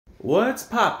What's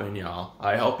poppin', y'all?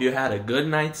 I hope you had a good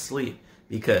night's sleep,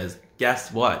 because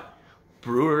guess what?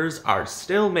 Brewers are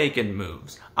still making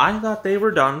moves. I thought they were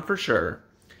done for sure,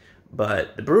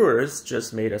 but the Brewers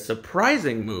just made a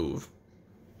surprising move.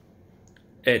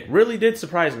 It really did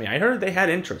surprise me. I heard they had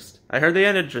interest. I heard they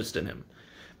had interest in him,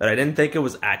 but I didn't think it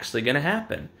was actually going to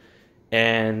happen.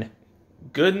 And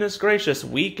goodness gracious,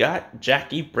 we got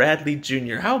Jackie Bradley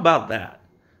Jr. How about that?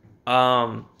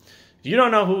 If you don't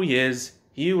know who he is,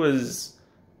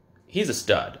 he's a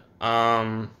stud.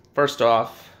 First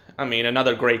off, I mean,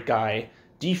 another great guy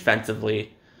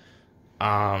defensively.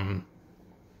 But,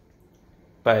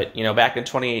 you know, back in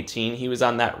 2018, he was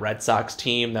on that Red Sox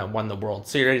team that won the World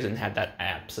Series and had that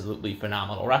absolutely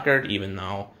phenomenal record, even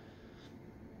though,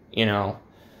 you know,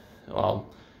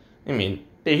 well, I mean,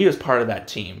 he was part of that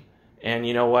team. And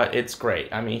you know what? It's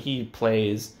great. I mean, he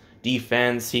plays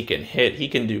defense, he can hit, he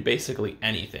can do basically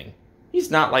anything. He's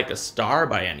not like a star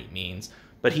by any means,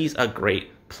 but he's a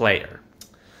great player.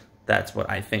 That's what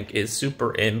I think is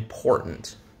super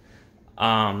important.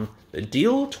 The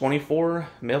deal, $24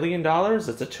 million. It's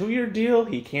a 2-year deal.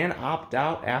 He can opt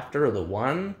out after the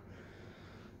one.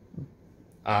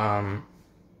 And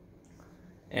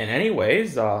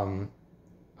anyways, I'm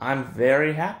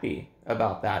very happy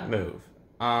about that move.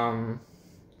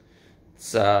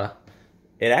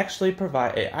 It actually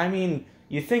I mean,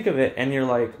 you think of it and you're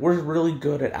like, we're really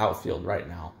good at outfield right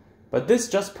now. But this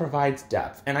just provides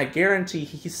depth, and I guarantee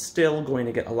he's still going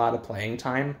to get a lot of playing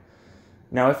time.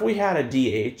 Now, if we had a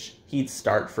DH, he'd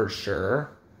start for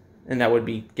sure, and that would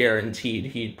be guaranteed.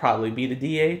 He'd probably be the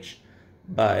DH,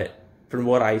 but from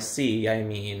what I see, I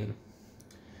mean,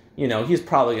 you know, he's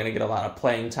probably going to get a lot of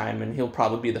playing time, and he'll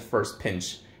probably be the first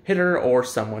pinch hitter or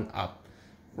someone up,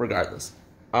 regardless.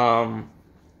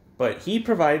 But he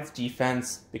provides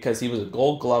defense because he was a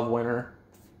Gold Glove winner.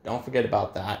 Don't forget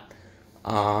about that.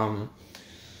 And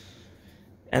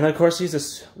of course, he's a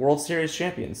World Series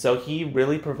champion, so he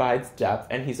really provides depth,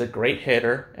 and he's a great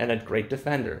hitter and a great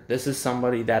defender. This is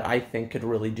somebody that I think could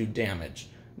really do damage.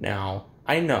 Now,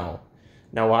 I know.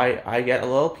 Now, I get a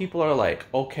little people are like,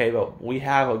 okay, but we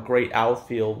have a great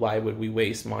outfield. Why would we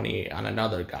waste money on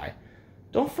another guy?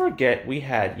 Don't forget, we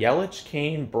had Yelich,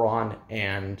 Kane, Braun,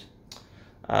 and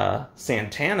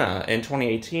Santana in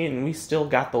 2018, and we still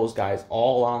got those guys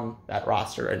all on that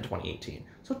roster in 2018.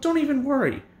 So don't even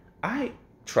worry. I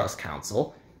trust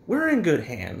Council. We're in good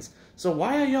hands. So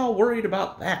why are y'all worried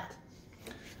about that?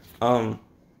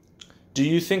 Do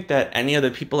you think that any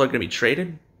other people are going to be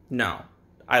traded? No.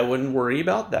 I wouldn't worry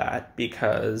about that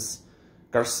because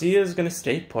Garcia is going to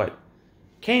stay put.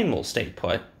 Kane will stay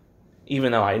put.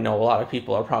 Even though I know a lot of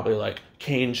people are probably like,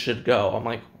 Kane should go. I'm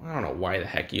like, I don't know why the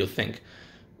heck you think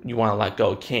you want to let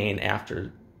go Kane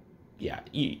after... Yeah,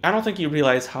 I don't think you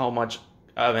realize how much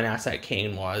of an asset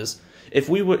Kane was. If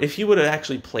he would have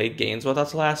actually played games with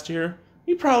us last year,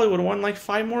 he probably would have won like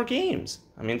 5 more games.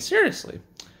 I mean, seriously.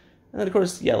 And then, of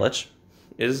course, Yelich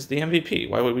is the MVP.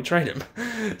 Why would we trade him?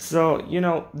 So, you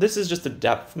know, this is just a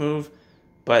depth move,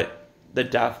 but the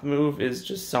depth move is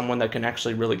just someone that can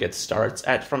actually really get starts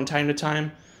from time to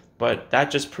time, but that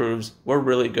just proves we're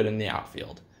really good in the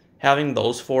outfield. Having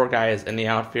those 4 guys in the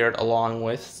outfield along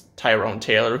with Tyrone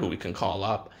Taylor, who we can call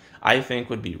up, I think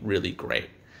would be really great.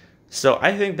 So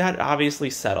I think that obviously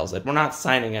settles it. We're not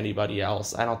signing anybody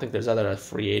else. I don't think there's other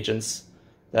free agents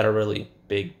that are really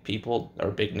big people or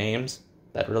big names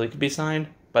that really could be signed,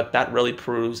 but that really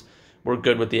proves we're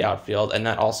good with the outfield, and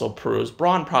that also proves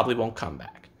Braun probably won't come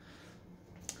back.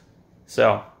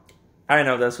 So, I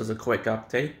know this was a quick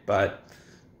update, but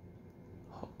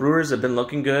Brewers have been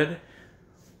looking good.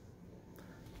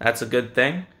 That's a good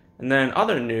thing. And then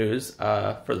other news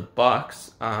for the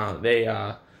Bucks,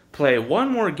 they play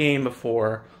one more game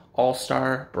before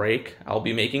All-Star break. I'll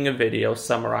be making a video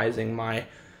summarizing my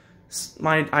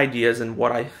ideas and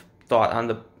what I thought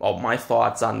on my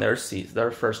thoughts on their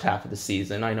first half of the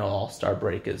season. I know All-Star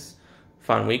break is a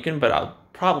fun weekend, but I'll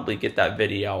probably get that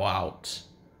video out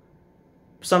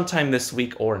sometime this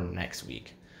week or next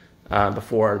week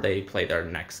before they play their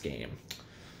next game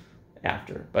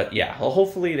after. But yeah,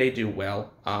 hopefully they do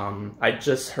well. I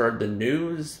just heard the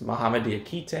news. Mohamed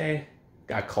Diakite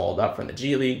got called up from the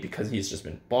G League because he's just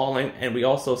been balling. And we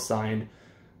also signed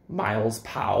Miles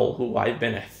Powell, who I've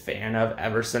been a fan of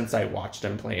ever since I watched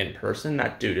him play in person.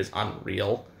 That dude is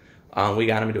unreal. We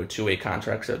got him into a 2-way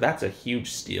contract, so that's a huge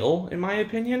steal, in my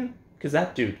opinion, because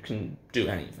that dude can do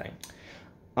anything.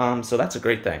 So that's a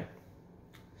great thing.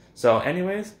 So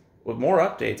anyways, with more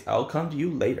updates, I'll come to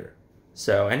you later.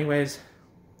 So anyways,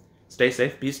 stay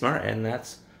safe, be smart, and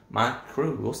that's my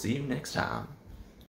crew. We'll see you next time.